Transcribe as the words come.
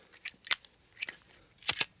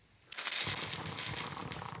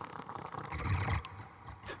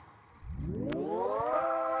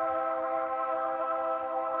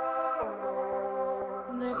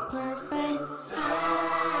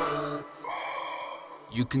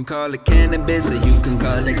You can call it cannabis or you can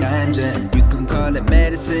call it ganja. You can call it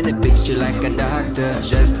medicine, it fix you like a doctor.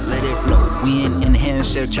 Just let it flow, we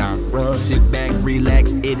enhance your chakra. Sit back,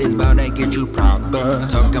 relax, it is about to get you proper.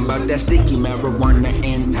 Talking about that sticky marijuana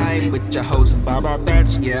and tight with your host Baba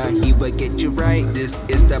Fats. Yeah, he will get you right. This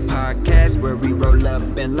is the podcast where we roll up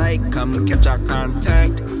and like, come catch our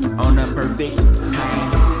contact on a perfect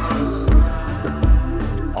high.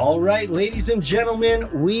 All right, ladies and gentlemen,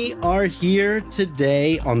 we are here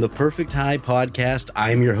today on the Perfect High podcast.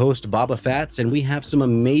 I'm your host, Baba Fats, and we have some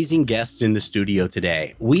amazing guests in the studio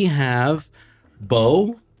today. We have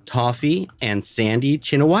Bo, Toffee, and Sandy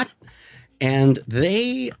Chinawat, and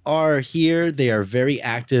they are here. They are very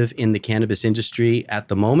active in the cannabis industry at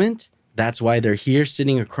the moment. That's why they're here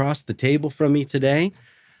sitting across the table from me today.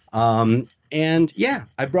 And yeah,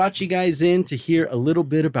 I brought you guys in to hear a little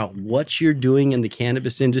bit about what you're doing in the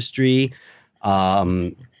cannabis industry.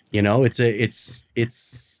 You know, it's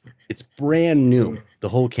brand new, the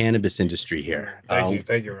whole cannabis industry here.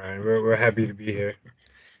 Thank you, Ryan. We're happy to be here.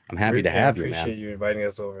 I'm happy to have you, man. Appreciate you inviting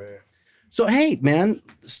us over here. So, hey, man,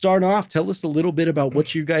 start off. Tell us a little bit about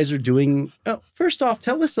what you guys are doing. First off,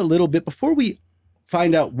 tell us a little bit before we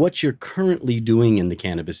find out what you're currently doing in the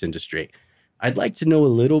cannabis industry. I'd like to know a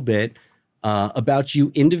little bit about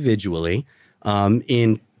you individually,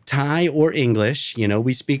 in Thai or English. You know,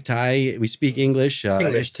 we speak Thai, we speak English.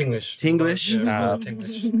 Tinglish. Tinglish. Tinglish.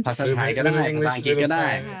 ภาษาไทยก็ได้ ภาษาอังกฤษก็ได้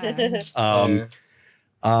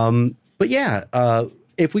But yeah,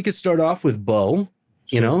 if we could start off with Bo,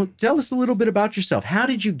 you know, tell us a little bit about yourself. How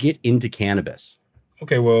did you get into cannabis?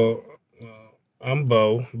 Okay, well, I'm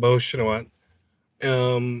Bo Shinawat.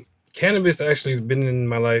 Cannabis actually has been in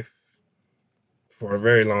my life for a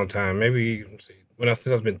very long time. Maybe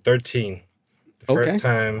since I've been 13. The first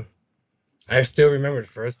time. I still remember the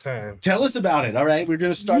first time. Tell us about it. All right, we're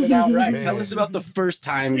going to start it out right. Tell us about the first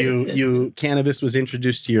time you cannabis was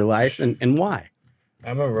introduced to your life and why. I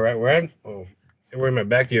remember we're in my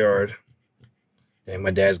backyard. And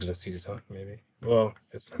my dad's going to see this, huh? Maybe. Well,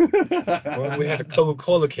 it's fine. Well, we had a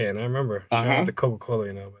Coca-Cola can. I remember. Shout out to Coca-Cola,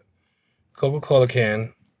 you know. But Coca-Cola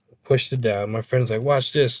can, pushed it down. My friend's like,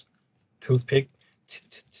 watch this. Toothpick.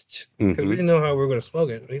 Because we didn't know how we were going to smoke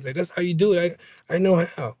it. And he's like, that's how you do it. I know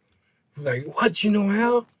how. I'm like, what? You know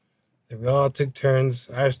how? And we all took turns.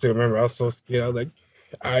 I still remember. I was so scared. I was like,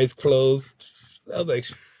 eyes closed. I was like,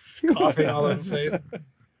 coughing all over the place.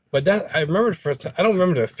 But I remember the first time. I don't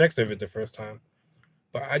remember the effects of it the first time.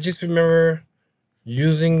 But I just remember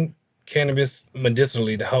using cannabis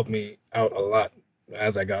medicinally to help me out a lot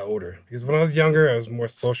as I got older. Because when I was younger, I was more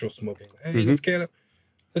social smoking. Hey,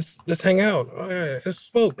 let's hang out. Oh yeah, let's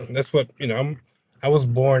smoke. That's what, you know, I was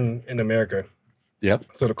born in America. Yep.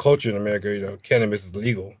 So the culture in America, you know, cannabis is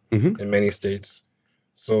legal in many states.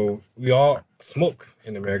 So we all smoke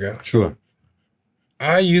in America. Sure.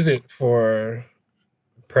 I use it for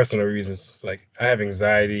personal reasons. Like I have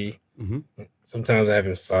anxiety. Sometimes I have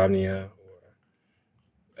insomnia.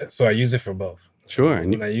 So I use it for both. Sure.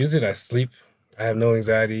 When I use it, I sleep. I have no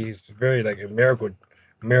anxiety. It's very like a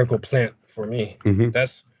miracle plant for me.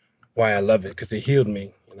 That's why I love it, because it healed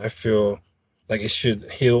me. And I feel like it should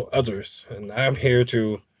heal others. And I'm here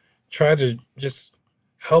to try to just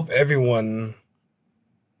help everyone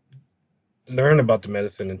learn about the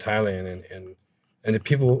medicine in Thailand. And the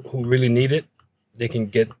people who really need it, they can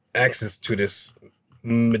get access to this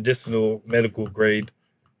medical grade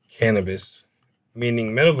cannabis.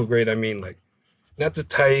 Meaning medical grade, I mean like not the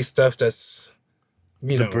Thai stuff that's,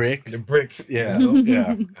 you know, the brick. Yeah. You know?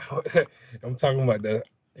 Yeah. I'm talking about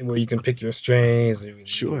where you can pick your strains, and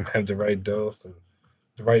Sure. have the right dose and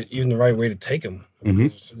the right way to take them.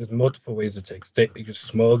 There's multiple ways to take. You can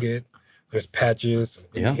smoke it. There's patches,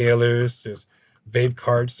 inhalers. There's vape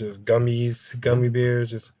carts. There's gummies, gummy bears.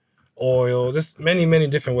 There's oil. There's many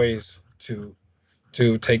different ways to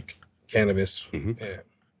take cannabis.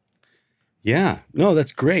 Yeah. No,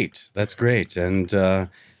 that's great. That's great. And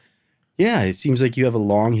yeah, it seems like you have a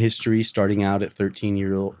long history starting out at 13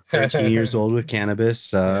 years old with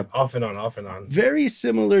cannabis. Off and on. Very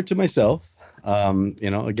similar to myself. You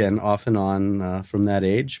know, again, off and on from that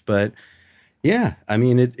age. But yeah, I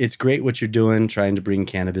mean, it's great what you're doing, trying to bring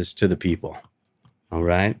cannabis to the people. All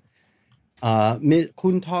right. คุ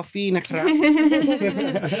ณทอฟฟี่นะครับ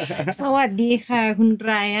สวัสดีค่ะคุณไ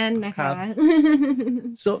รอันนะคะ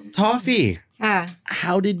So Toffee,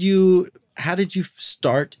 how did you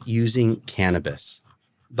start using cannabis?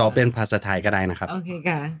 ตอบเป็นภาษาไทยก็ได้นะครับ โอเค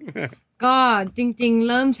ค่ะ ก็จริงๆ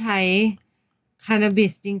เริ่มใช้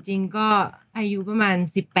cannabis จริงๆก็อายุประมาณ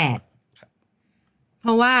18เพร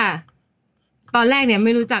าะว่า ตอนแรกเนี่ยไ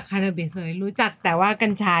ม่รู้จักคานาบิสเลยรู้จักแต่ว่ากั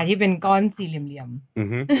ญชาที่เป็นก้อนสี่เหลี่ยม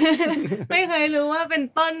Mm-hmm. ๆ ไม่เคยรู้ว่าเป็น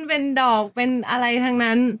ต้นเป็นดอกเป็นอะไรทั้ง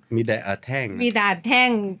นั้น มีแต่แท่ง มีแต่แท่ง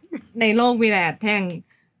ในโลกมีแต่แท่ง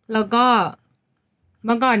แล้วก็เ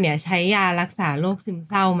มื่อก่อนเนี่ยใช้ยารักษาโรคซึม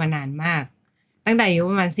เศร้ามานานมาก ตั้งแต่อายุ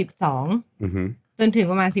ประมาณ12 Mm-hmm. จนถึง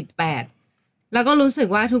ประมาณ18แล้วก็รู้สึก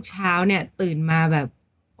ว่าทุกเช้าเนี่ยตื่นมาแบบ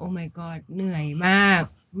โอ้ my god เหนื่อยมาก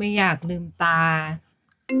ไม่อยากลืมตา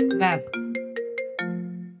แบบ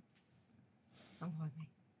ต้องพอไหม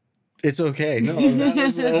It's okay. No,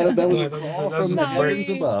 that was a call from the heavens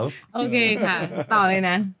above. โอเคค่ะ ต่อเลย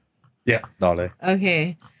นะ Yeah, ต่อเลย โอเค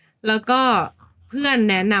แล้วก็เพื่อน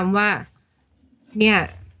แนะนำว่า เนี่ย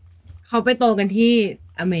เขาไปโตกันที่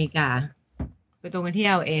อเมริกา ไปโตกันที่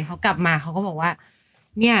LA เขากลับมาเขาก็บอกว่า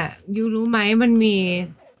เนี่ยยูรู้ไหมมันมี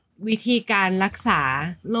วิธีการรักษา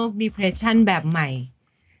โรค depression แบบใหม่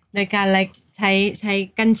ในการใช้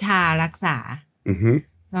กัญชารักษา Mm-hmm.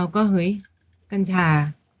 เราก็เฮ้ยกัญชา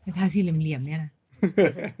สี่เหลี่ยมๆเนี่ยนะ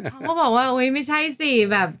เขาก็บอกว่าโอ๊ยไม่ใช่สิ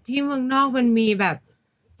แบบที่เมืองนอกมันมีแบบ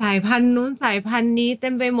สายพันธุ์นู้นสายพันธุ์นี้เต็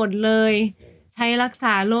มไปหมดเลย ใช้รักษ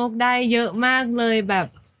าโรคได้เยอะมากเลยแบบ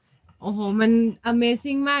โอ้โหมัน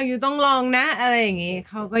Amazing มากอยู่ต้องลองนะอะไรอย่างงี้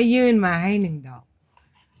เขาก็ยื่นมาให้1 ดอก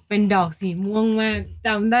เป็นดอกสีม่วงมากจ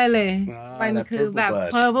ำได้เลยมันคือแบบ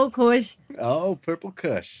Purple Kush Oh, Purple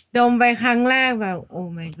Kush. ดมไปครั้งแรกแบบโอ้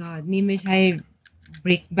my god นี่ไม่ใช่บ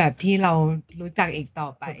ริกแบบที่เรารู้จักอีกต่อ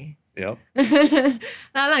ไป Yep.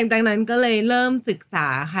 แล้วหลังจากนั้นก็เลยเริ่มศึกษา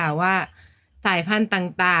ค่ะว่าสายพันธุ์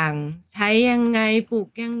ต่างๆ ใช้ยังไงปลูก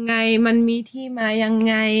ยังไงมันมีที่มายัง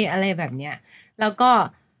ไงอะไรแบบเนี้ยแล้วก็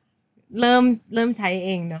เริ่มใช้เอ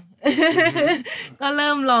งเนาะ ก็เ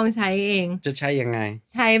ริ่มลองใช้เอง จะใช้ยังไง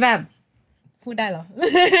ใช้แบบพูดได้เหรอ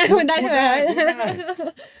พูดได้ใช่ไหม พูดได้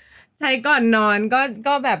ใช้ก่อนนอน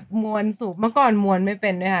ก็แบบมวนสูบเมื่อก่อนมวนไม่เป็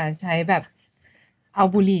นด้วยค่ะใช้แบบเอา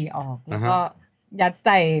บุหรี่ออกแล้วก็ยัดใ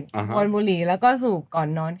ส่มวนบุหรี่แล้วก็สูบก่อน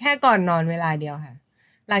นอนแค่ก่อนนอนเวลาเดียวค่ะ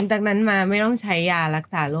หลังจากนั้นมาไม่ต้องใช้ยารัก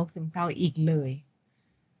ษาโรคซึมเศร้าอีกเลย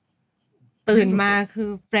ตื่นมาคือ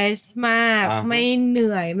เฟรชมากไม่เห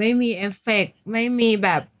นื่อยไม่มีเอฟเฟกต์ไม่มีแบ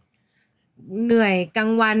บเหนื่อยกลา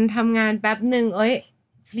งวันทำงานแป๊บหนึ่ง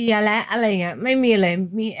เพลียและอะไรเงี้ยไม่มีเลย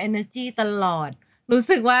มี energy ตลอด รู้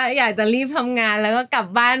สึกว่าอยากจะรีบทำงานแล้วก็กลับ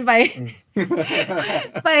บ้านไป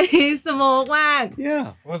ไปสโมกมาก Yeah.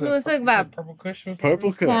 รู้สึกแบบ Purple Kush was it?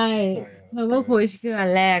 Purple Kush. ใช่ Herbal Kush คืออั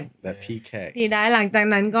นแรก That PK. ที่ได้หลังจาก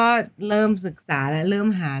นั้นก็เริ่มศึกษาและเริ่ม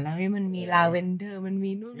หาแล้วมันมีลาเวนเดอร์มัน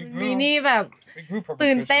มีนู่นมันมีนี่แบบ We grew Purple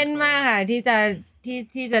ตื่น Kush เต้น before. มากค่ะที่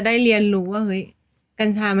จะได้เรียนรู้ว่าเฮ้ยกัญ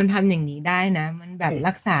ชามันทำอย่างนี้ได้นะ มันแบบ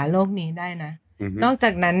รักษาโรคนี้ได้นะ นอกจ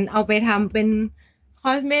ากนั้นเอาไปทำเป็นค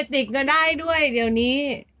อสเมติกก็ได้ด้วยเดี๋ยวนี้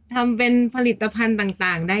ทำเป็นผลิตภัณฑ์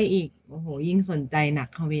ต่างๆได้อีกโอ้โหยิ่งสนใจหนัก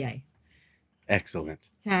เข้าไปใหญ่ Excellent.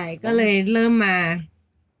 ใช่ก็เลยเริ่มมา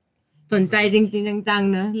สนใจจริงๆจัง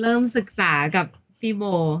ๆเนอะเริ่มศึกษากับพี่โบ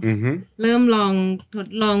Mm-hmm. เริ่มลองทด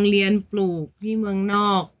ลองเรียนปลูกที่เมืองน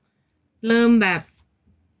อก เริ่มแบบ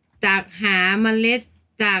จากหาเมล็ด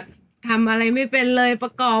จากทำอะไรไม่เป็นเลยปร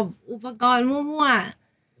ะกอบอุปกรณ์มั่ว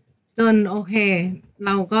ๆจนโอเค เร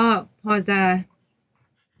าก็พอจะ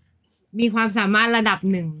มีความสามารถระดับ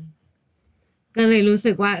หนึ่ง ก็เลยรู้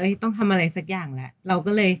สึกว่าต้องทำอะไรสักอย่างแหละเรา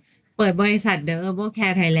ก็เลยเปิดบริษัท The Herbal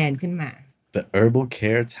Care Thailand ขึ้นมา The Herbal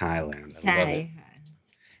Care Thailand. I ใช่ love it. ค่ะ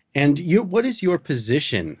And what is your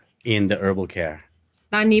position in the Herbal Care?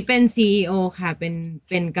 ตอนนี้เป็น CEO ค่ะเ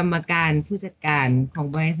ป็นกรรมการผู้จัดการของ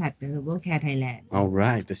บริษัท The Herbal Care Thailand All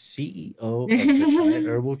right, the CEO of the Thai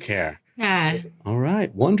Herbal Care. ค่ะ All right,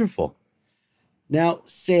 wonderful. Now,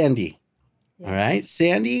 Sandy. All right,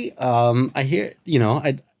 Sandy. I hear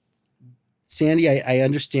Sandy. I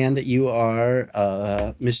understand that you are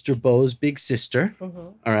Mr. Bo's big sister.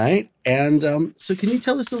 All right, and so can you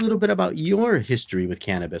tell us a little bit about your history with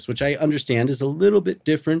cannabis, which I understand is a little bit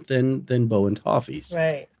different than Bo and Toffee's.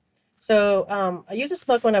 Right. So I used to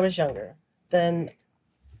smoke when I was younger.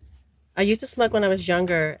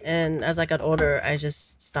 And as I got older, I just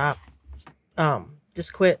stopped.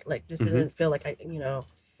 Just quit. Like just didn't feel like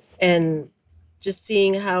and just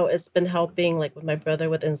seeing how it's been helping, like with my brother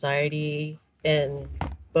with anxiety, and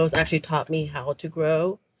Bo's actually taught me how to grow.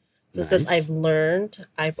 So since Nice. I've learned,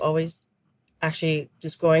 I've always actually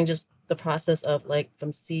just growing just the process of like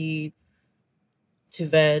from seed to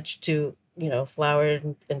veg to flower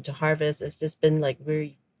and to harvest. It's just been like very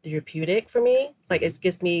therapeutic for me. Like it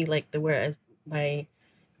gives me like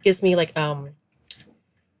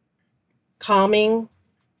calming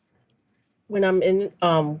when I'm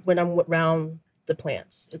around the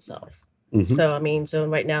plants itself. Mhm. So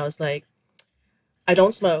right now it's like I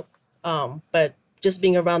don't smoke, but just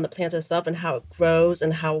being around the plants and stuff and how it grows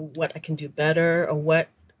and what I can do better or what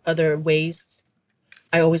other ways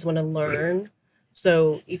I always want to learn.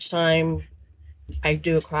 So each time I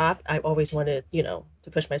do a crop, I always wanted, to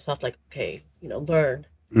push myself like, okay, learn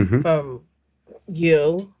from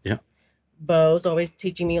you. Yeah. Bo's always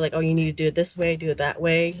teaching me like, oh, you need to do it this way, do it that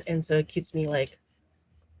way. And so it keeps me like,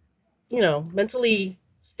 mentally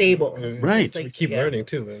stable. Right. It's like, Keep learning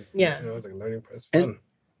too. And, Yeah. Like learning is fun. And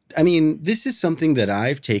I mean, this is something that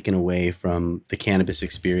I've taken away from the cannabis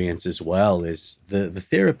experience as well, is the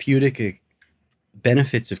therapeutic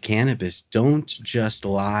benefits of cannabis don't just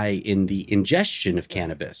lie in the ingestion of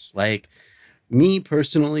cannabis. Like me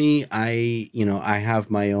personally, I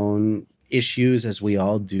have my own issues, as we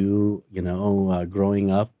all do,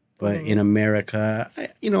 growing up. But in America,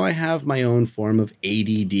 I have my own form of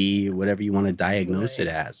ADD, whatever you want to diagnose it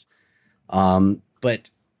as. But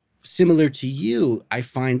similar to you, I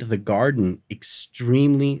find the garden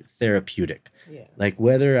extremely therapeutic. Yeah. Like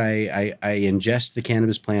whether I ingest the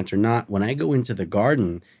cannabis plant or not, when I go into the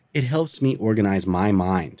garden, it helps me organize my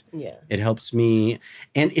mind. Yeah. It helps me,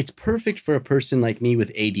 and it's perfect for a person like me with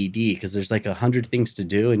ADD, because there's like 100 things to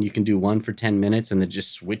do, and you can do one for 10 minutes and then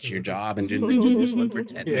just switch your job and do this one for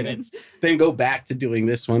 10 minutes, then go back to doing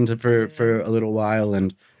this one for a little while.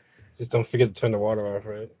 And just don't forget to turn the water off,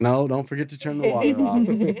 right? no, don't forget to turn the water off.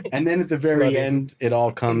 And then at the very end, it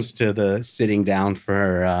all comes to the sitting down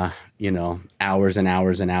for, hours and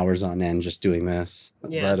hours and hours on end just doing this.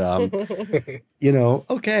 Yes. But,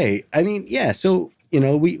 okay. I mean, yeah. So,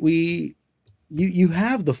 you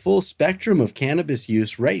have the full spectrum of cannabis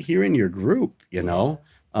use right here in your group,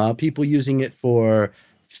 people using it for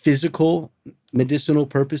physical medicinal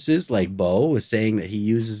purposes, like Bo was saying that he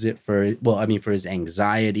uses it for his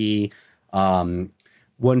anxiety.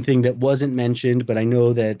 One thing that wasn't mentioned, but I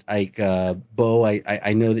know that Bo,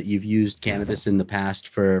 I know that you've used cannabis in the past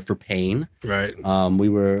for pain. Right. We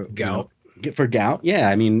were Gout. For gout. Yeah.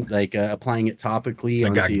 I mean, like applying it topically.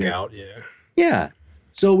 I got gout. Yeah. Yeah.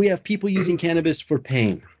 So we have people using cannabis for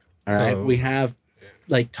pain. All right. We have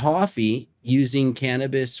like Toffee using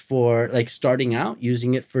cannabis for like starting out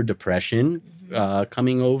using it for depression,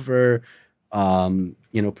 coming over,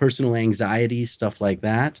 personal anxiety, stuff like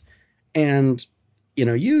that. And,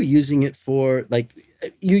 you using it for like,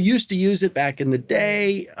 you used to use it back in the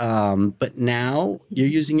day, but now you're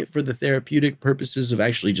using it for the therapeutic purposes of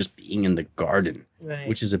actually just being in the garden, Right.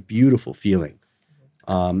 which is a beautiful feeling.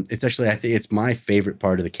 It's actually, I think it's my favorite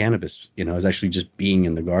part of the cannabis, is actually just being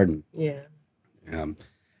in the garden. Yeah.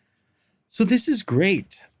 So this is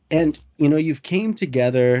great. And, you've came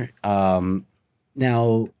together,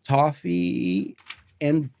 now Toffee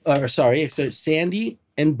so Sandy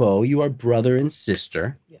and Bo, you are brother and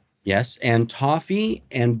sister. Yes. Yes. And Toffee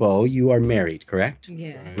and Bo, you are married, correct?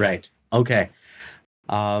 Yeah. Right. Okay.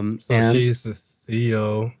 So and she's the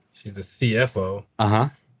CEO, she's the CFO,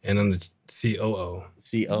 and I'm the COO,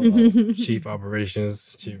 COO. Chief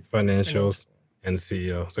Operations, Chief Financials, and the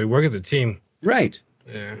CEO. So we work as a team. Right.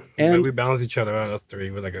 Yeah. And we balance each other out, us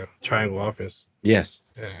three, with like a triangle office. yes.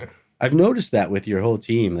 Yeah. I've noticed that with your whole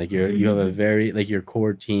team. Like you have a very, like your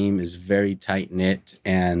core team is very tight knit,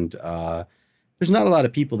 and there's not a lot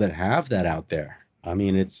of people that have that out there. I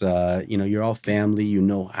mean, it's you're all family. You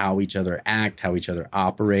know how each other act, how each other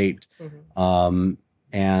operate, and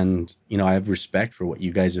I have respect for what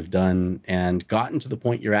you guys have done and gotten to the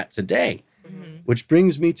point you're at today. Which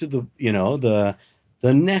brings me to the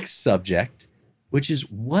next subject, which is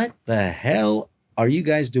what the hell are you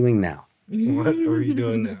guys doing now? What are you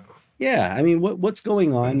doing now? Yeah, I mean, what's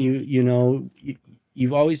going on?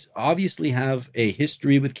 You've always obviously have a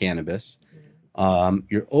history with cannabis.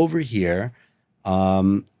 You're over here.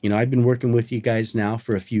 I've been working with you guys now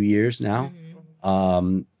for a few years now.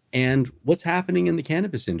 And what's happening in the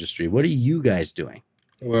cannabis industry? What are you guys doing?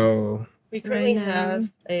 Well, We currently Right now. have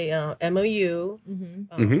a MOU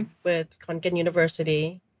with Konkan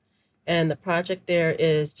University, and the project there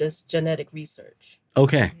is just genetic research.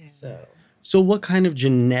 Okay. So, what kind of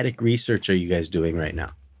genetic research are you guys doing right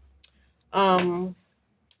now?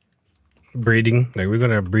 breeding. Like we're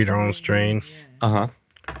gonna breed our own strain. Uh-huh.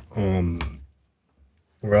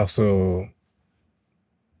 We're also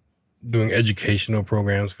doing educational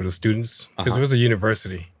programs for the students because there was a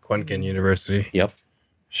university, Konkan University. Yep.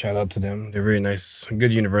 Shout out to them. They're very nice,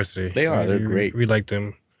 good university. They are. They're great. We like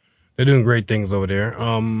them. They're doing great things over there.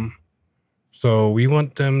 So we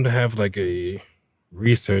want them to have like a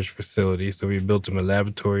research facility. So we built them a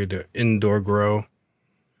laboratory to indoor grow,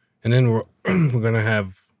 and then we're gonna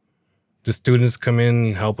have the students come in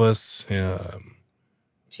and help us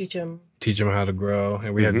teach them. teach them how to grow.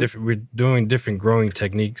 And we have we're doing different growing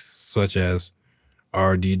techniques, such as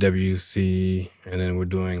RDWC, and then we're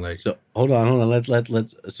doing like So hold on.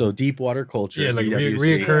 Let's so deep water culture. like DWC.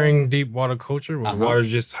 reoccurring deep water culture where water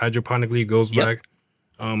just hydroponically goes Yep. back.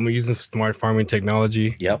 We're using smart farming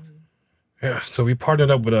technology. Yep. Yeah, so we partnered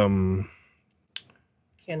up with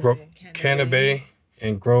Cannabis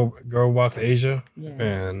and Grow Box Asia, Yeah.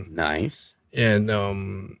 and Nice. yeah,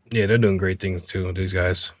 they're doing great things too. These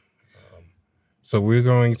guys. So we're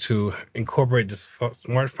going to incorporate this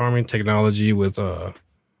smart farming technology with Grow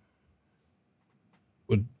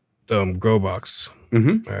Box.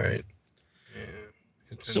 Mm-hmm. All right.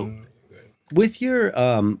 So with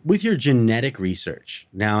your genetic research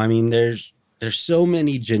now, I mean, there's so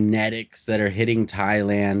many genetics that are hitting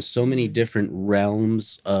Thailand, so many different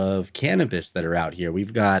realms of cannabis that are out here.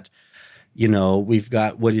 We've got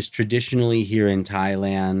what is traditionally here in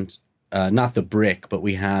Thailand, not the brick, but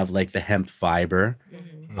we have like the hemp fiber.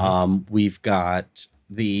 We've got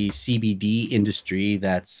the CBD industry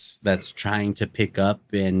that's trying to pick up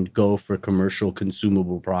and go for commercial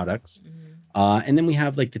consumable products. And then we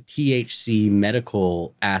have like the THC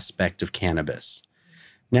medical aspect of cannabis.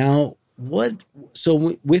 Now,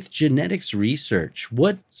 with genetics research,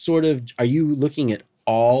 what sort of are you looking at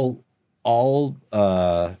all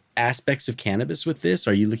aspects of cannabis with this?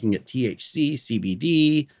 Are you looking at THC,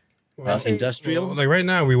 CBD, industrial? Well, like right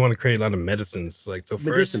now, we want to create a lot of medicines. Like so,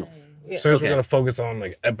 Medicinal. First we're gonna focus on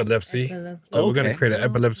like epilepsy. So we're gonna Okay. create an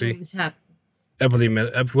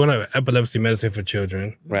epilepsy medicine for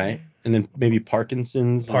children. Right. And then maybe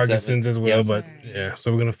Parkinson's. Parkinson's as well, Yes. but yeah.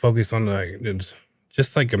 So we're gonna focus on like it's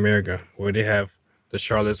just like America, where they have the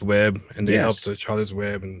Charlotte's Web, and they help Yes. the Charlotte's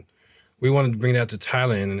Web, and we want to bring that to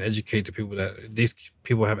Thailand and educate the people that these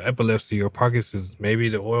people have epilepsy or Parkinson's. Maybe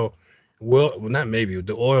the oil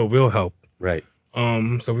the oil will help. Right.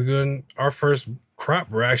 So we're going our first crop.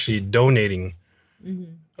 We're actually donating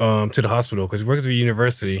to the hospital because we work at the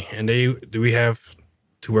university, and we have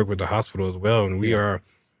to work with the hospital as well, and we are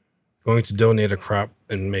going to donate a crop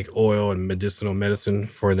and make oil and medicinal medicine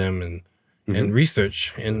for them, and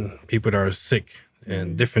research in people that are sick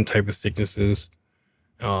and different type of sicknesses.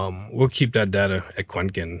 We'll keep that data at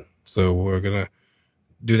Kwanken, so we're gonna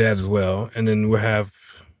do that as well, and then we'll have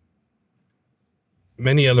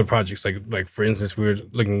many other projects. Like for instance, we're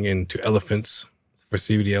looking into elephants for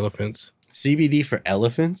CBD elephants. CBD for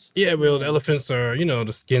elephants? Yeah, well, the elephants are,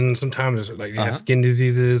 the skin. Sometimes like they have skin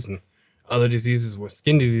diseases and other diseases with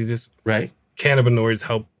skin diseases. Right. Cannabinoids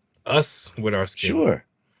help us with our skin. Sure.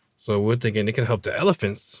 So we're thinking it can help the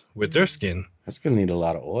elephants with their skin. That's going to need a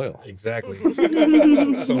lot of oil. Exactly.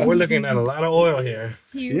 So we're looking at a lot of oil here.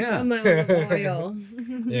 Huge amount of oil.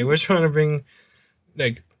 Yeah, we're trying to bring,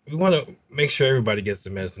 we want to make sure everybody gets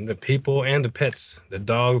the medicine. The people and the pets, the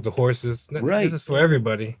dogs, the horses. Right. This is for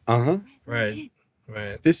everybody. Uh-huh. Right.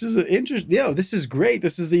 This is interesting. Yeah, this is great.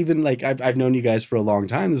 This is even like I've known you guys for a long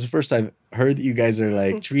time. This is the first I've heard that you guys are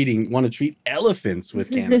like want to treat elephants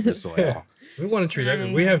with cannabis oil. We want to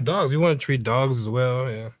treat we have dogs. We want to treat dogs as well.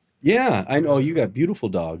 Yeah. Yeah, I know you got beautiful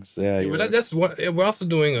dogs. Yeah, But that's what we're also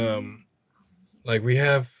doing. We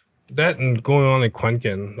have that and going on in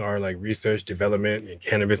Kwanken, our research development and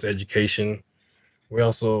cannabis education. We're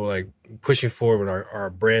also pushing forward our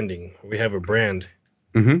branding. We have a brand.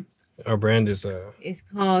 Mm-hmm. Our brand is It's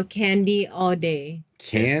called Candy All Day.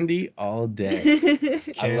 Candy all day.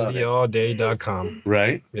 I love it. candyallday.com.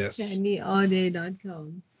 Right? Yes.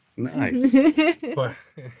 candyallday.com. Nice.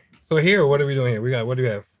 So here, what are we doing here? What do we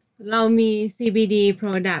have? เรามี CBD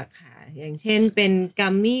product ค่ะ อย่างเช่นเป็นกั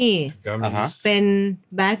มมี่ Gummies. เป็น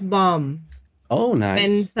แบทบอม Oh, เป็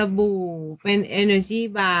น nice. สบู่ เป็น energy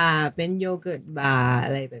bar เป็นโยเกิร์ตบาร์อ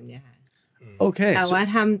ะไรแบบเนี้ยค่ะ Okay. แต่ So, ว่า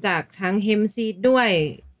ทำจากทั้งเฮมซีดด้วย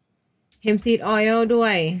เฮมซีดออยล์ด้ว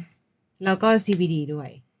ย แล้วก็ CBD ด้วย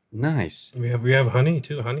nice. We have honey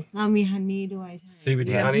too. Honey. เรามีฮันนี่ด้วยใช่ CBD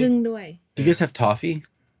แล้ว honey พึ่งด้วย Do you guys have toffee?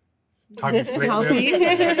 Toffee flavor. เขาพี่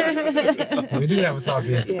We do have a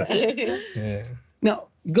toffee. Yeah. Now,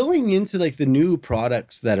 going into the new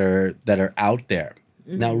products that are out there.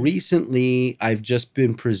 Now, recently I've just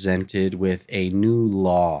been presented with a new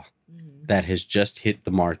law that has just hit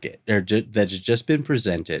the market, or that has just been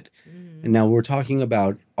presented. And now we're talking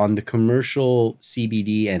about on the commercial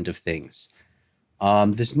CBD end of things.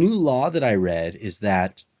 This new law that I read is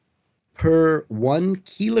that per 1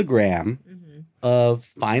 kilogram of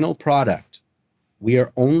final product, we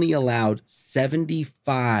are only allowed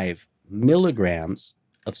 75 milligrams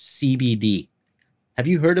of CBD. Have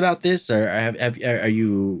you heard about this, or are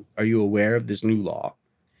you aware of this new law?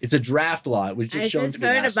 It's a draft law. It was just I shown just to me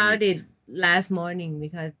heard last about week. it last morning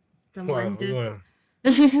because someone We're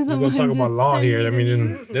just gonna talk about law here. I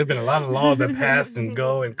mean, there's been a lot of laws that pass and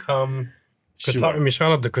go and come. I mean,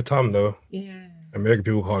 shout out to Katam though. Yeah. American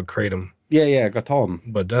people call it kratom, Yeah, Gatom.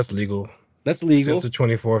 but that's legal That's legal, since the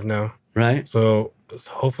 24th now. right? So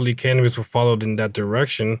hopefully cannabis will follow in that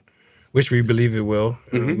direction, which we believe it will.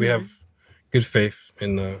 We have good faith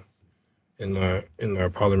in our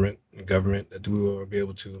parliament and government that we will be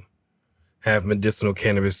able to have medicinal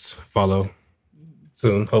cannabis follow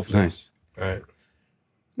soon. Hopefully, Nice. All right.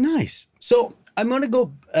 Nice. So I want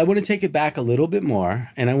to take it back a little bit more,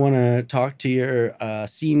 and I want to talk to your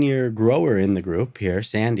senior grower in the group here,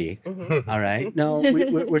 Sandy. All right. Now,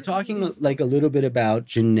 we're talking like a little bit about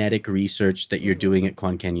genetic research that you're doing at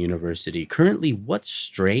Konkan University. Currently, what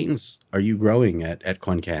strains are you growing at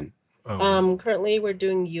Konkan? Currently we're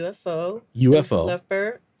doing UFO.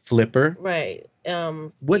 UFO. Flipper. Right.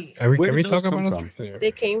 Where Can did we those talk come about from?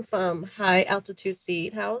 They came from High Altitude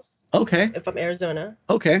Seed House Okay. from Arizona.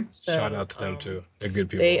 Okay. So Shout out to them too. They're good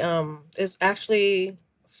people. They it's actually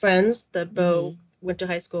friends that Bo went to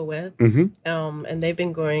high school with. Mm-hmm. And they've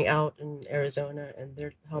been growing out in Arizona and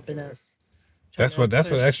they're helping us. That's what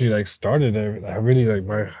actually like started it. I really like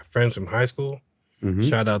my friends from high school. Mm-hmm.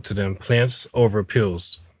 Shout out to them. Plants over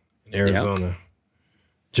pills in Arizona.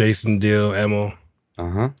 Jason, Dill, Emil.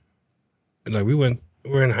 Uh-huh. And like we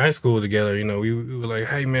were in high school together, you know, we were like,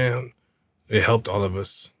 hey man, it helped all of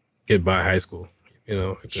us get by high school, you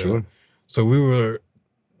know. Sure. So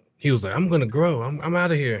he was like, I'm gonna grow. I'm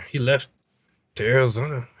out of here. He left to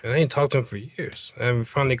Arizona and I ain't talked to him for years. And we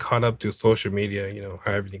finally caught up through social media, you know,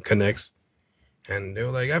 how everything connects. And they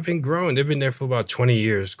were like, I've been growing. They've been there for about 20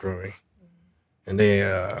 years growing. And they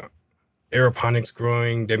aeroponics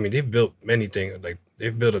growing. I mean, they've built many things. Like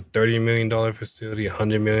they've built a $30 million facility,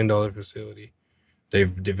 $100 million facility.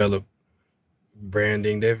 They've developed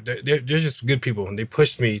branding. They're just good people. And they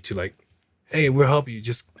pushed me to like, hey, we'll help you.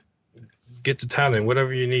 Just get to Thailand,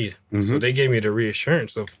 whatever you need. So they gave me the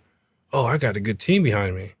reassurance of, oh, I got a good team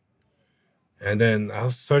behind me. And then I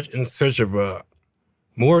was in search of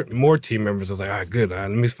more team members. I was like, all right, good.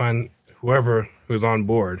 Let me find whoever was on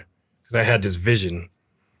board. Because I had this vision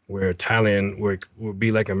where Thailand would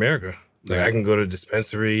be like America. Like I can go to a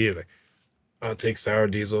dispensary, like I'll take sour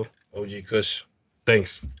diesel, OG Kush,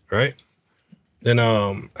 thanks, right? Then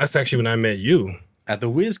that's actually when I met you. At the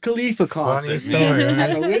Wiz Khalifa concert. Funny story, right?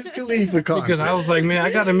 At the Wiz Khalifa concert. Because I was like, man,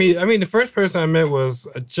 I gotta meet. I mean, the first person I met was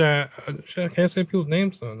a John. Can I say people's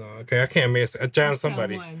names? Oh, no, okay, I can't make a John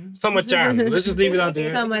somebody. Some John. Let's just leave it out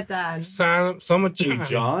there. Some John.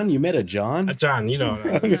 John? You met a John? A John, you know,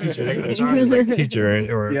 a teacher. John is like teacher,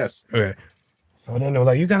 or Yes. Okay. So then they were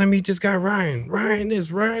like, you gotta meet this guy Ryan. Ryan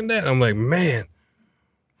this, Ryan that. I'm like, man,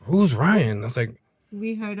 who's Ryan? I was like,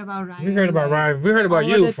 We heard about Ryan. we heard about Ryan. We heard about all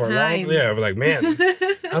you the for a time. long. Yeah, we're like, man.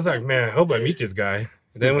 I was like, man, I hope I meet this guy.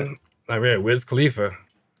 And then when I read Wiz Khalifa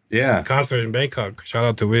Yeah. concert in Bangkok, shout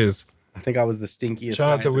out to Wiz. I think I was the stinkiest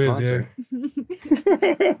Shout out guy to at the Wiz,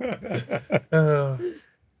 concert.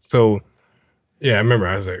 So, yeah, I remember.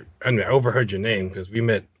 I was like, I overheard your name because we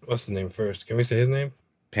met. What's his name first? Can we say his name?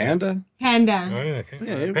 Panda? Panda. Oh yeah, okay.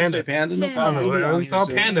 Yeah, you can Panda. say Panda. No Panda. problem. We saw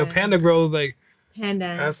Panda. Panda grows like.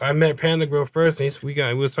 Panda. I met Panda Girl first, and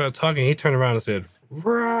we started talking. He turned around and said,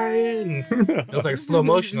 "Ryan." It was like slow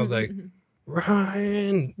motion. I was like,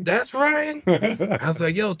 "Ryan, that's Ryan." I was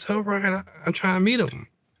like, "Yo, tell Ryan I'm trying to meet him.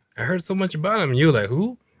 I heard so much about him." And you were like,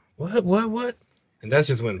 "Who? What?" And that's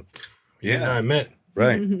just when, I met.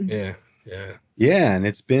 Right. Yeah. Yeah, and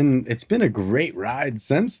it's been a great ride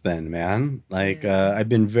since then, man. Like I've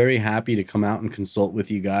been very happy to come out and consult with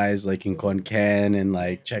you guys, like in Konkan, and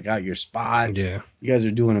like check out your spot. Yeah. You guys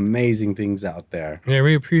are doing amazing things out there. Yeah,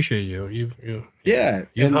 we appreciate you. You've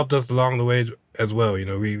And- helped us along the way as well. You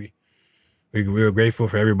know, we were grateful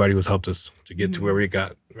for everybody who's helped us to get to where we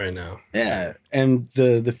got right now. Yeah, and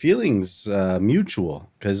the feelings mutual,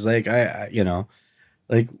 because like I you know,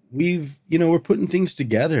 like we're putting things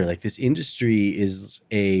together. Like this industry is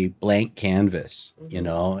a blank canvas, you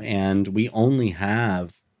know, and we only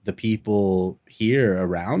have the people here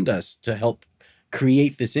around us to help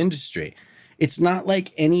create this industry. It's not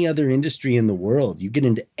like any other industry in the world. You get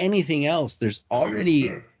into anything else, there's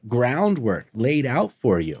already groundwork laid out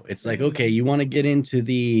for you. It's like, okay, you want to get into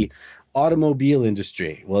the automobile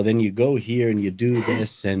industry. Well, then you go here and you do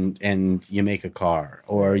this and you make a car.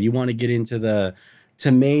 Or you want to get into the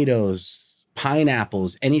tomatoes,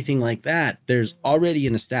 pineapples, anything like that. There's already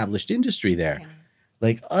an established industry there.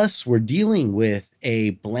 Like us, we're dealing with a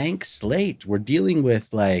blank slate. We're dealing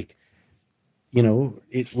with like, you know,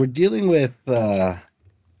 we're dealing with an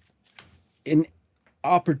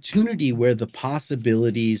opportunity where the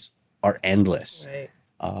possibilities are endless.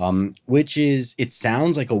 Right. Which is, it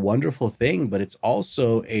sounds like a wonderful thing, but it's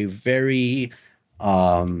also a very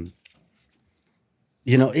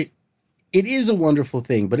you know, it is a wonderful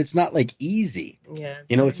thing, but it's not like easy. Yeah.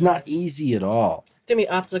 You know, it's not easy at all. Too many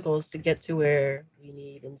obstacles to get to where we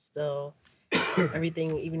need, and still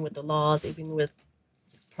everything, even with the laws, even with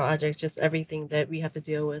this project, just everything that we have to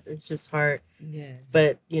deal with, it's just hard. Yeah.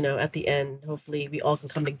 But you know, at the end, hopefully, we all can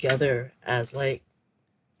come together as like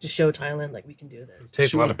to show Thailand like we can do It this.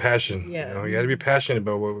 takes a lot of passion. Yeah. You know, you got to be passionate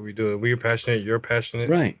about what we do. We're passionate. You're passionate.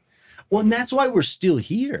 Right. Well, and that's why we're still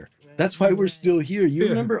here. That's why we're still here. You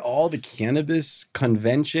remember all the cannabis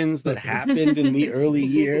conventions that happened in the early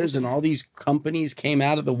years, and all these companies came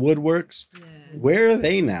out of the woodworks? Yeah. Where are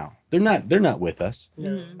they now? They're not with us.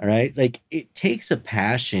 No. All right. Like, it takes a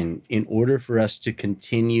passion in order for us to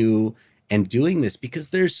continue and doing this, because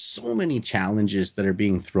there's so many challenges that are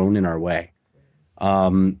being thrown in our way.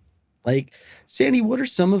 Like, Sandy, what are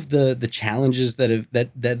some of the challenges that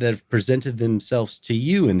have presented themselves to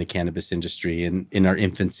you in the cannabis industry in our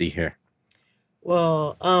infancy here?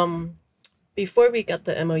 Well, before we got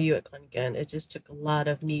the MOU at Congan, it just took a lot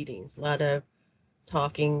of meetings, a lot of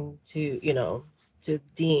talking to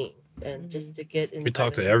Dean, and just to get in. We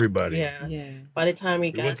talked to everybody. Yeah. Yeah. By the time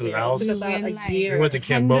we got went to there, Laos. it took about We a went, year. We went to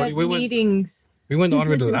Cambodia. 100 meetings. We went all the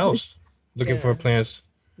way to Laos looking Yeah. for plants.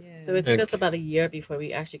 Yeah. So it took And- us about a year before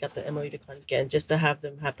we actually got the MOU to Congan, just to have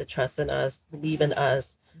them have the trust in us, believe in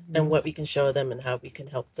us, and what we can show them and how we can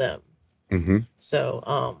help them. Mm-hmm.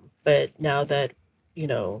 So, but now that, we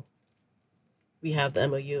have the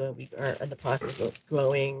MOU and we are in the process of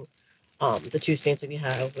growing the two strains that we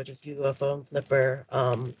have, which is UFO and Flipper,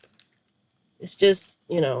 it's just,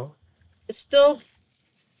 it's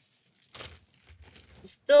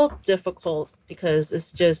still difficult because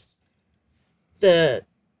it's just the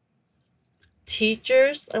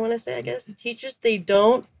teachers, I want to say, I guess, teachers, they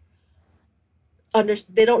don't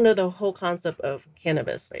know the whole concept of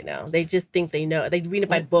cannabis right now. They just think they know. They read it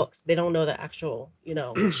by books. They don't know the actual,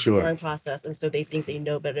 Sure. growing process, and so they think they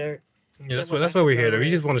know better. Yeah, that's why we're here.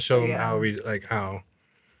 We just want to show So, them yeah. how we how.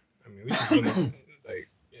 I mean, we just really,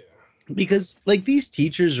 Because, like, these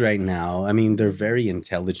teachers right now, I mean, they're very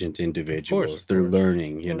intelligent individuals. of They're course.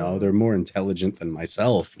 learning, they're more intelligent than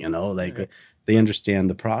myself, like Right. they understand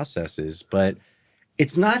the processes. But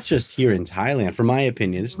it's not just here in Thailand, for my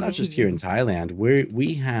opinion, it's not just here in Thailand, where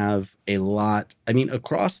we have a lot, I mean,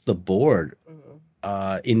 across the board,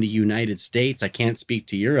 in the United States. I can't speak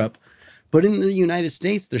to Europe, but in the United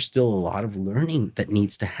States, there's still a lot of learning that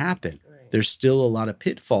needs to happen. Right. There's still a lot of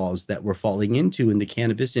pitfalls that we're falling into in the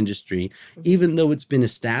cannabis industry, even though it's been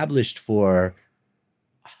established for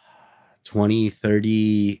 20,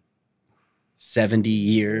 30, 70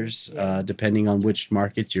 years, depending on which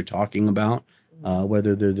markets you're talking about,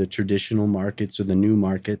 whether they're the traditional markets or the new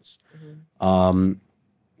markets.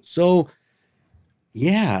 So,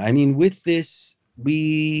 yeah, I mean, with this,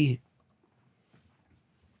 we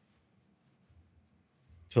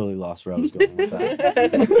totally lost where I was going with that.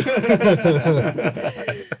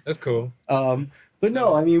 that's cool. But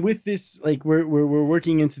no, I mean, with this, like, we're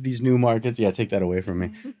working into these new markets. Yeah, take that away from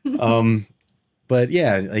me. But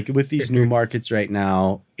yeah, like, with these new markets right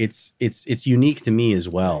now, it's unique to me as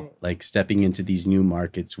well. Right. Like, stepping into these new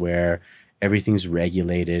markets where everything's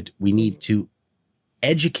regulated. We need to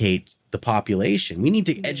educate the population. We need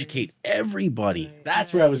to educate everybody. Right.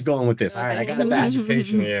 That's where I was going with this. All right, I got it back.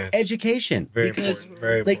 Education, yeah, Education. very Because important.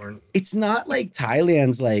 Very like, important. it's not like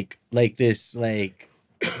Thailand's like this like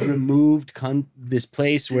removed this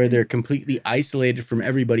place where they're completely isolated from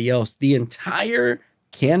everybody else. The entire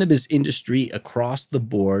cannabis industry across the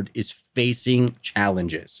board is facing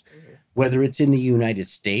challenges, whether it's in the United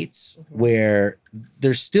States, where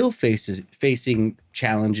they're still facing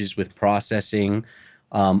challenges with processing,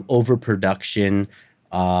 overproduction.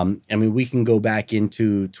 I mean, we can go back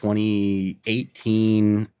into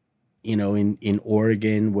 2018, in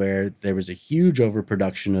Oregon, where there was a huge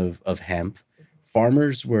overproduction of hemp.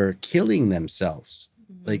 Farmers were killing themselves.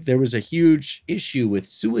 Like, there was a huge issue with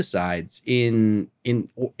suicides in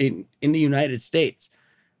the United States,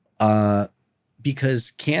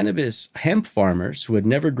 because hemp farmers who had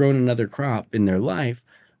never grown another crop in their life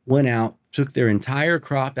went out, took their entire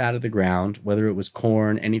crop out of the ground, whether it was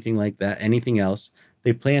corn, anything like that, anything else.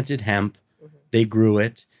 They planted hemp, they grew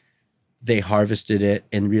it, they harvested it,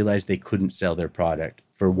 and realized they couldn't sell their product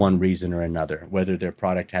for one reason or another, whether their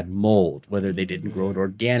product had mold, whether they didn't grow it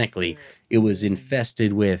organically, it was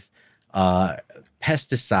infested with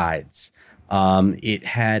pesticides, it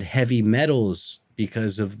had heavy metals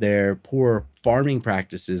because of their poor farming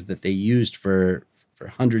practices that they used for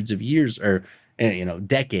hundreds of years, or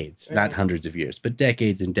decades, not hundreds of years, but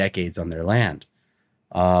decades and decades on their land.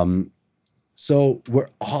 So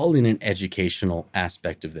we're all in an educational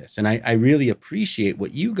aspect of this. And I really appreciate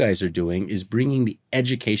what you guys are doing is bringing the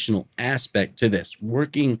educational aspect to this,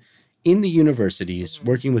 working in the universities,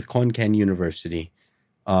 working with Konkan University,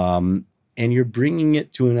 and you're bringing it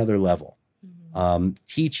to another level,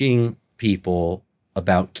 teaching people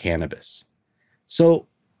about cannabis. So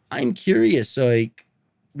I'm curious, like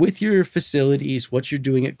with your facilities, what you're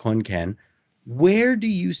doing at Konkan, where do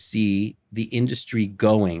you see the industry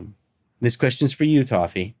going? This question's for you,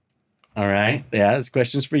 Toffee. All right. Yeah, this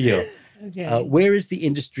question's for you. Okay. Where is the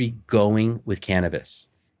industry going with cannabis?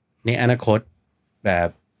 ในอนาคตแบบ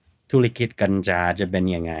ธุรกิจกัญชาจะเป็น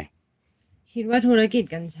ยังไง คิดว่าธุรกิจ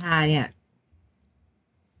กัญชาเนี่ย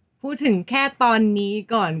พูดถึงแค่ตอนนี้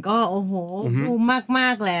ก่อนก็โอ้โหบูมมา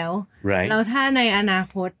กๆแล้ว Right. แล้วถ้าในอนา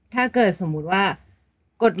คตถ้าเกิดสมมุติว่า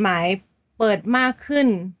กฎหมายเปิดมากขึ้น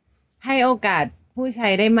ให้โอกาสผู้ใช้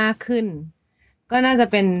ได้มากขึ้น ก็น่าจะ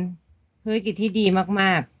เป็นธุรกิจที่ดีม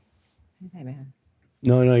ากๆไม่ใช่ไหมคะ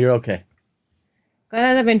No, you're okay. ก็น่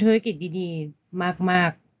าจะเป็นธุรกิจดีๆมา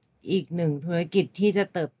กๆอีกหนึ่งธุรกิจที่จะ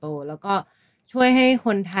เติบโต แล้วก็ช่วยให้ค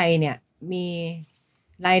นไทยเนี่ยมี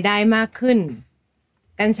รายได้มากขึ้น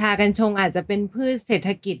กัญชากัญชงอาจจะเป็นพืชเศรษฐ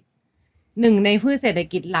กิจหนึ่งในพืชเศรษฐ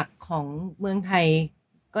กิจหลักของเมืองไทย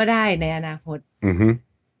ก็ได้ในอนาคต Mm-hmm.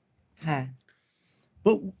 ค่ะ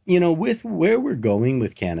But, with where we're going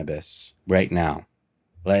with cannabis right now,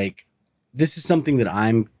 like this is something that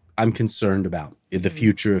I'm concerned about, the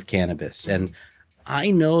future of cannabis. And I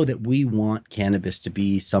know that we want cannabis to be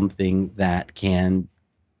something that can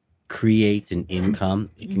create an income.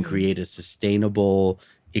 It can create a sustainable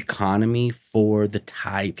economy for the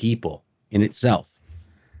Thai people in itself.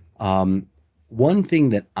 One thing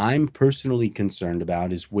that I'm personally concerned about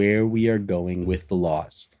is where we are going with the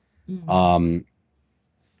laws.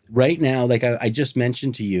 Right now, like I just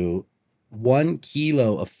mentioned to you, 1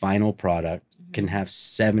 kilo of final product can have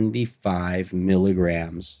 75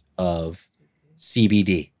 milligrams of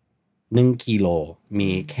CBD. 1 กิโล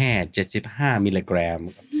มีแค่75 milligram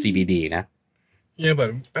CBD นะ Yeah, but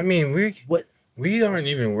I mean, What? we aren't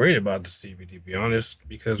even worried about the CBD, to be honest,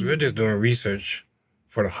 because we're just doing research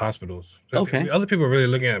for the hospitals. Okay. Other people are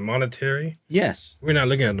really looking at monetary. Yes. We're not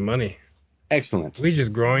looking at the money. Excellent. We're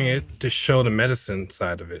just growing it to show the medicine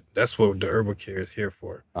side of it. That's what the Herbal Care is here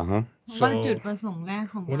for. Uh-huh. เพราะว่าจุดประสงค์แรก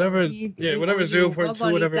ของเรา Whatever- ที่ yeah, whatever อยู่ 0.2 ก็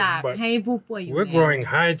บริจาค whatever, ให้ผู้ป่วยอยู่ We're แล้ว growing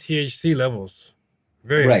high THC levels.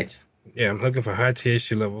 Very Right. Yeah, I'm looking for high THC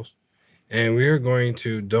levels. And we're going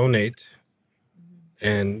to donate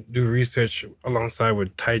and do research alongside with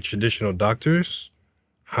Thai traditional doctors,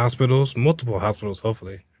 hospitals, multiple hospitals,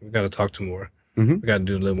 hopefully. We got to talk to more. Mhm. We got to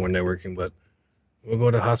do a little more networking, but we'll go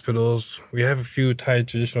to hospitals. We have a few Thai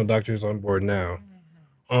traditional doctors on board now.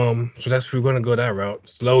 So we're going to go that route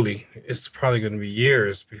slowly. It's probably going to be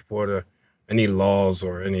years before any laws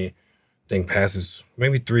or anything passes.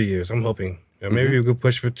 Maybe 3 years. I'm hoping. Maybe we could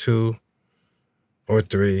push for 2 or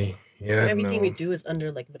 3. Yeah, But I everything know. we do is under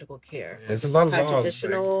like medical care. It's a lot of Thai laws.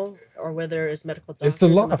 traditional or whether it's medical doctors It's the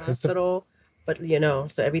law. in the It's the- hospital. But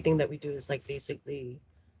so everything that we do is like basically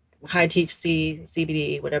high THC, CBD,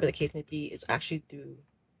 whatever the case may be, is actually through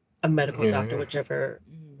a medical Yeah. doctor, whichever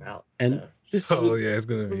route. And so. this is Oh yeah, it's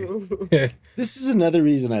gonna be. this is another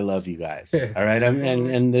reason I love you guys. All right.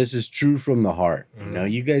 And this is true from the heart.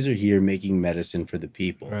 You guys are here making medicine for the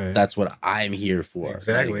people. Right. That's what I'm here for.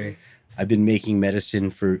 Exactly. Like, I've been making medicine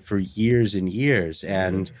for years and years.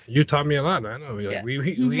 And You taught me a lot. I know. Like, Yeah. we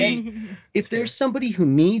if there's somebody who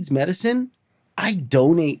needs medicine, I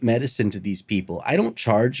donate medicine to these people. I don't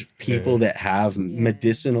charge people that have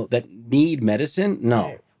that need medicine. No,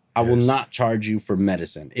 I will not charge you for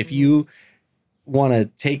medicine. If you want to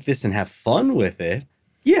take this and have fun with it,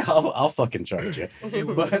 yeah, I'll fucking charge you.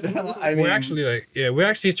 But I mean, we're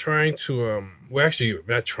actually trying to we're actually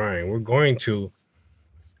not trying. We're going to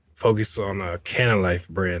focus on a Canna Life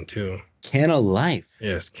brand too. Canna Life.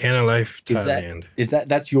 Yes, Canna Life Thailand.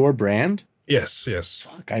 That's your brand? Yes.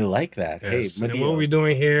 Fuck, I like that. Yes. Hey, And Madio, what we're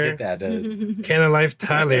doing here, get that.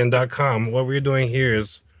 CannaLifeThailand.com. What we're doing here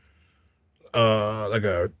is like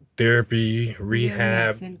a therapy,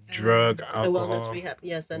 rehab, center. drug, The alcohol, wellness rehab,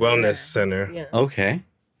 yes, and wellness center. Yeah. Okay.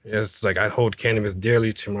 Yes, like I hold cannabis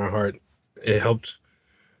dearly to my heart. It helped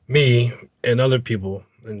me and other people.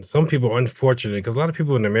 And some people are unfortunate because a lot of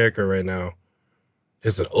people in America right now,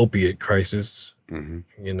 there's an opiate crisis. Mm-hmm.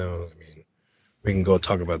 I mean, we can go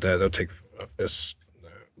talk about that. That'll take this,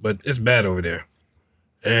 but it's bad over there.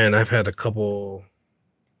 And I've had a couple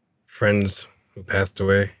friends who passed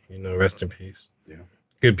away. Rest in peace. Yeah.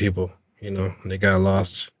 Good people. They got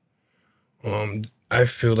lost. I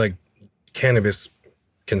feel like cannabis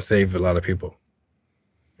can save a lot of people.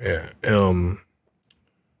 Yeah.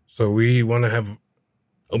 So we want to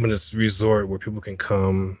open this resort where people can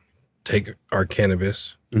come take our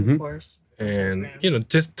cannabis Mm-hmm. Of course. and Program.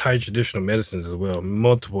 just Thai traditional medicines as well.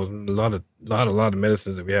 Multiple, a lot of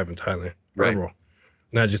medicines that we have in Thailand. Right. Herbal.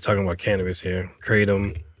 Not just talking about cannabis here.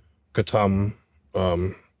 Kratom, katam,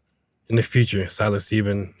 in the future,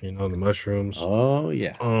 psilocybin, the mushrooms. Oh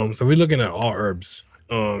yeah. So we're looking at all herbs.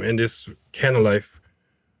 In this Canna Life,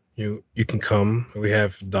 you can come. We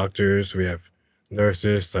have doctors, we have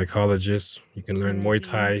nurses, psychologists. You can learn Muay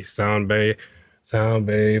Thai, sound bathe,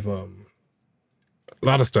 a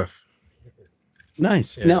lot of stuff.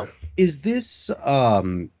 Nice. Yeah. Now, is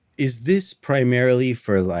this primarily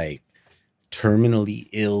for like terminally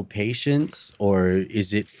ill patients, or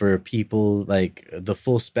is it for people like the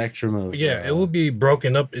full spectrum of? Yeah, it will be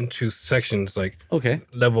broken up into sections like Okay.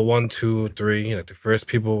 level 1, 2, 3. The first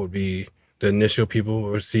people would be the initial people.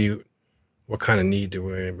 We'll see what kind of need they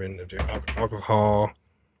were in, if they're alcohol,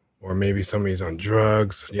 or maybe somebody's on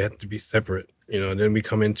drugs. You have to be separate. Then we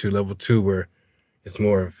come into level 2 where it's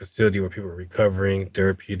more of a facility where people are recovering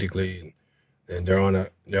therapeutically, and they're on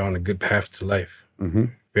a good path to life. Mm-hmm.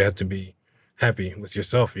 You have to be happy with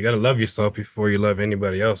yourself. You got to love yourself before you love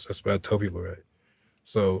anybody else. That's what I tell people, right?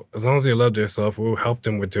 So as long as they love themselves, we'll help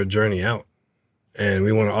them with their journey out. And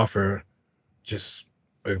we want to offer just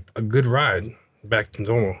a good ride back to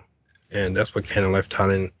normal. And that's what Canna Life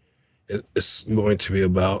Thailand is going to be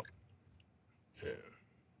about.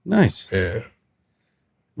 Nice. Yeah.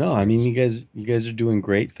 No, I mean you guys are doing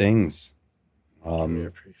great things. I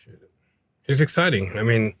appreciate it. It's exciting. I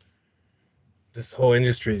mean, this whole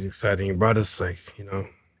industry is exciting. It brought us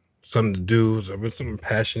something to do, something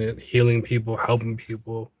passionate, healing people, helping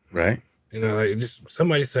people. Right. Like just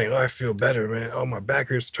somebody saying, "Oh, I feel better, man. Oh, my back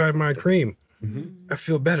hurts. Try my cream. Mm-hmm. I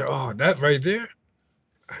feel better. Oh, that right there,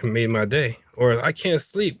 I made my day." Or I can't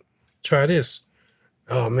sleep. Try this.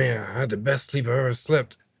 Oh man, I had the best sleep I ever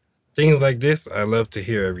slept. Things like this, I love to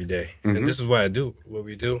hear every day, Mhm. and this is why I do what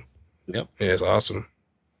we do. Yep. Yeah, it's awesome.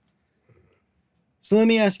 So let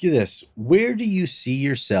me ask you this: where do you see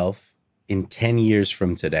yourself in 10 years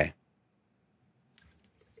from today?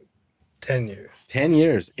 10 years. 10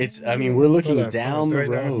 years. We're looking Hold on, down the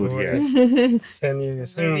 39, road 40. here. 10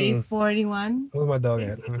 years. Maybe 41. Where's my dog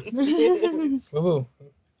at? Woo-hoo.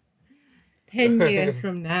 10 years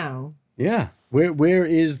from now, Yeah. Where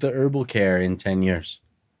is the Herbal Care in 10 years?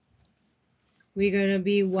 we're gonna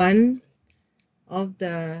be one of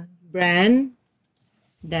the brand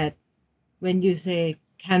that when you say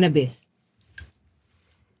cannabis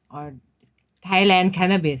or Thailand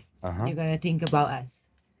cannabis, Uh-huh. you're gonna think about us.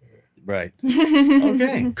 Right.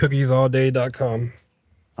 Okay. Cookiesallday.com.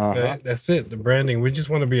 Uh-huh. That's it. The branding. We just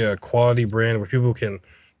want to be a quality brand where people can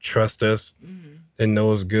trust us. They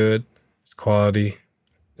know it's good. It's quality.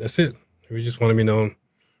 That's it. We just want to be known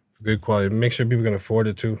for good quality. Make sure people can afford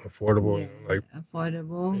it too. Affordable. Yeah,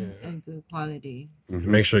 affordable Yeah. and good quality. Mhm.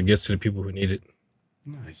 Make sure it gets to the people who need it.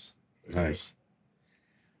 Nice.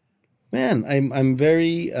 Man, I'm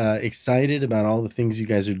very excited about all the things you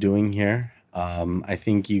guys are doing here. I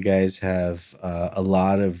think you guys have a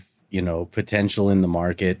lot of potential in the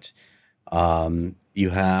market. You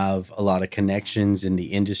have a lot of connections in the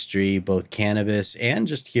industry, both cannabis and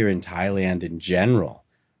just here in Thailand in general.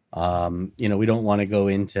 We don't want to go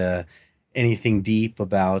into anything deep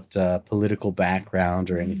about political background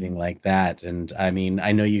or anything like that. And I mean,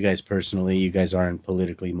 I know you guys personally, you guys aren't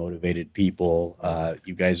politically motivated people.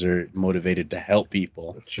 You guys are motivated to help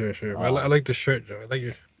people. Sure. I like the shirt, though. I like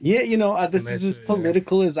your Yeah, this is as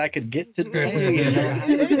political as I could get today.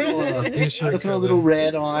 I had to throw a little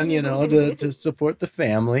red on, to support the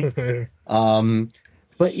family.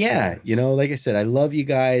 But yeah, like I said, I love you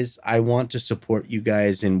guys. I want to support you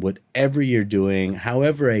guys in whatever you're doing,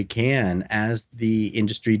 however I can, as the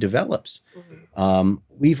industry develops.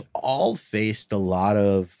 We've all faced a lot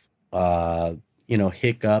of,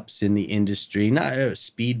 hiccups in the industry, not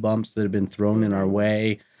speed bumps that have been thrown in our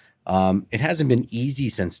way. It hasn't been easy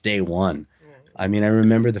since day one. I mean, I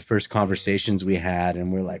remember the first conversations we had,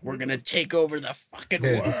 and we're like, we're going to take over the fucking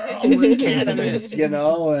world with cannabis,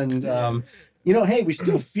 and, hey, we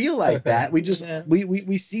still feel like that. We just,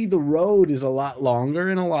 we see the road is a lot longer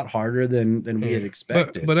and a lot harder than we had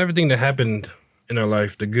expected. But everything that happened in our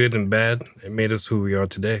life, the good and bad, it made us who we are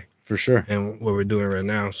today. For sure. And what we're doing right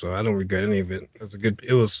now. So I don't regret any of it.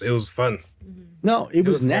 It was fun. No, it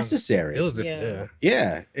was fun. necessary. It was,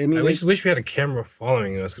 Yeah. I mean, I wish we had a camera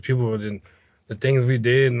following us, because people didn't, the things we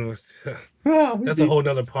did, and That's a whole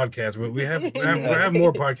nother podcast. We have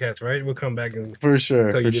more podcasts, right? We'll come back and For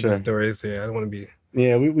sure. tell you For different sure. stories. Yeah, I don't want to be.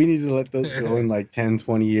 Yeah, we need to let those go in like 10,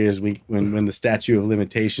 20 years when the statute of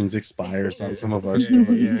limitations expires on some of our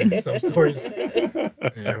stories. Yeah, some stories.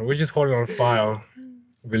 Yeah, we just hold it on file.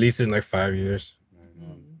 Release it in like 5 years.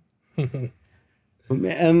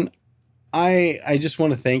 Man, I just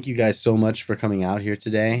want to thank you guys so much for coming out here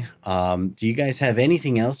today. Do you guys have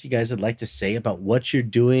anything else you guys would like to say about what you're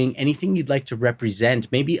doing? Anything you'd like to represent?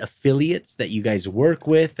 Maybe affiliates that you guys work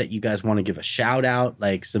with that you guys want to give a shout out,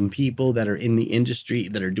 like some people that are in the industry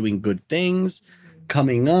that are doing good things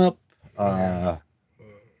coming up.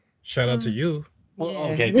 Shout out to you.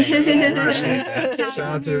 Well, okay, thank you. Appreciate that. Shout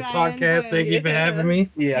out to the podcast. Thank you for having me.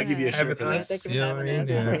 Yeah, I'll give you a shirt Having for that. us. Thank you for You know what I having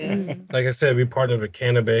mean? us. Yeah. Like I said, we partnered with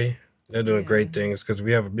Cannabis. They're doing great things because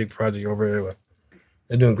we have a big project over there.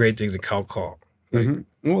 They're doing great things in Calcall. Like,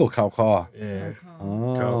 Oh, Calcall. yeah.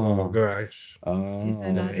 Oh, Calcall, gosh. It's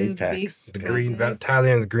another Apex. big The Green Valley, project.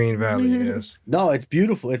 Thailand's Green Valley, yes. No, it's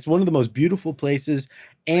beautiful. It's one of the most beautiful places.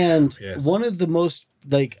 And Yes. one of the most,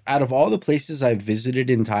 like, out of all the places I've visited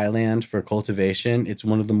in Thailand for cultivation, it's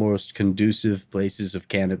one of the most conducive places of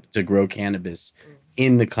to grow cannabis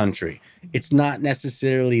in the country. It's not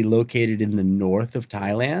necessarily located in the north of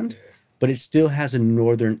Thailand, but it still has a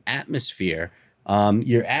northern atmosphere.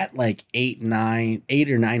 You're at like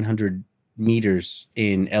 800 or 900 meters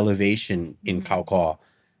in elevation in Khao Kho.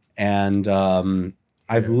 And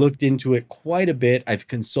I've looked into it quite a bit. I've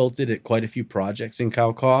consulted at quite a few projects in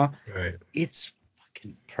Khao Kho. Right. It's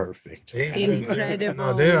fucking perfect. Yeah, Incredible.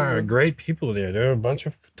 No, there are great people there. There are a bunch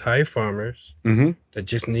of Thai farmers Mm-hmm. that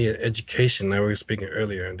just need education, like we were speaking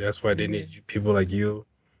earlier. And that's why they need people like you,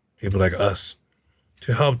 people like us,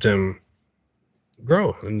 to help them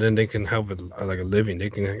grow. And then they can have like a living. They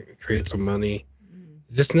can create some money.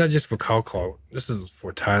 This not just for Khao Kho. This is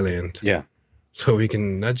for Thailand. Yeah. So we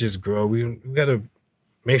can not just grow. We got to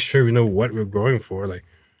make sure we know what we're growing for, like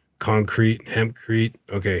concrete, hempcrete.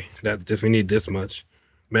 Okay, we need this much.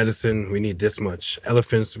 Medicine, we need this much.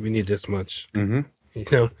 Elephants, we need this much. Mm-hmm. You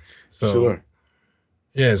know, so Sure.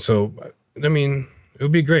 yeah. So I mean, it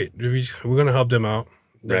would be great. We're gonna help them out.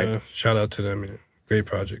 Right. Shout out to them. Yeah. Great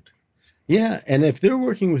project. Yeah, and if they're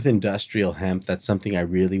working with industrial hemp, that's something I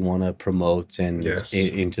really want to promote and Yes.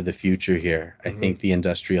 into the future here. I think the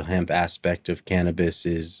industrial hemp aspect of cannabis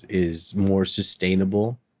is more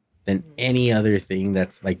sustainable than any other thing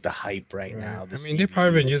that's like the hype right now. I mean, they've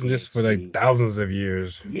probably been using this for like thousands of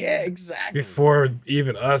years. Yeah, exactly. Before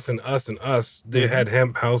even us, they had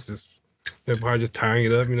hemp houses. They're probably just tying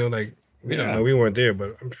it up. You know, like we don't know. We weren't there,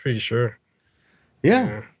 but I'm pretty sure.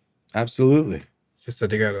 Yeah, absolutely. Just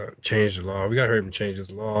that they gotta change the law. We gotta hurry them change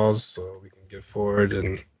these laws so we can get forward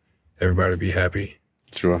and everybody be happy.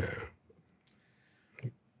 Sure.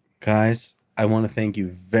 Guys, I want to thank you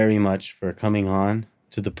very much for coming on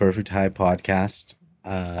to the Perfect High podcast.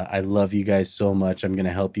 I love you guys so much. I'm going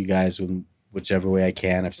to help you guys in whichever way I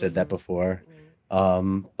can. I've said that before.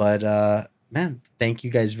 But man, thank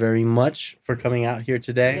you guys very much for coming out here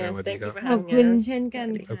today. Yes, thank you for ขอบ having คุณ us. เช่นกัน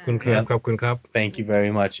ขอบคุณครับ ขอบคุณครับ Thank you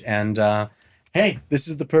very much. And hey, this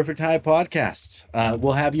is the Perfect High podcast.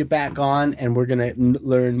 We'll have you back on and we're going to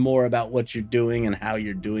learn more about what you're doing and how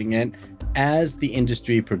you're doing it as the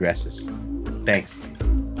industry progresses. Thanks.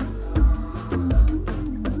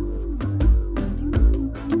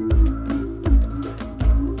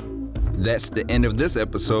 That's the end of this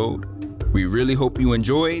episode. We really hope you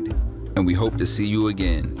enjoyed, and we hope to see you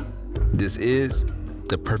again. This is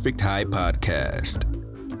the Perfect High Podcast.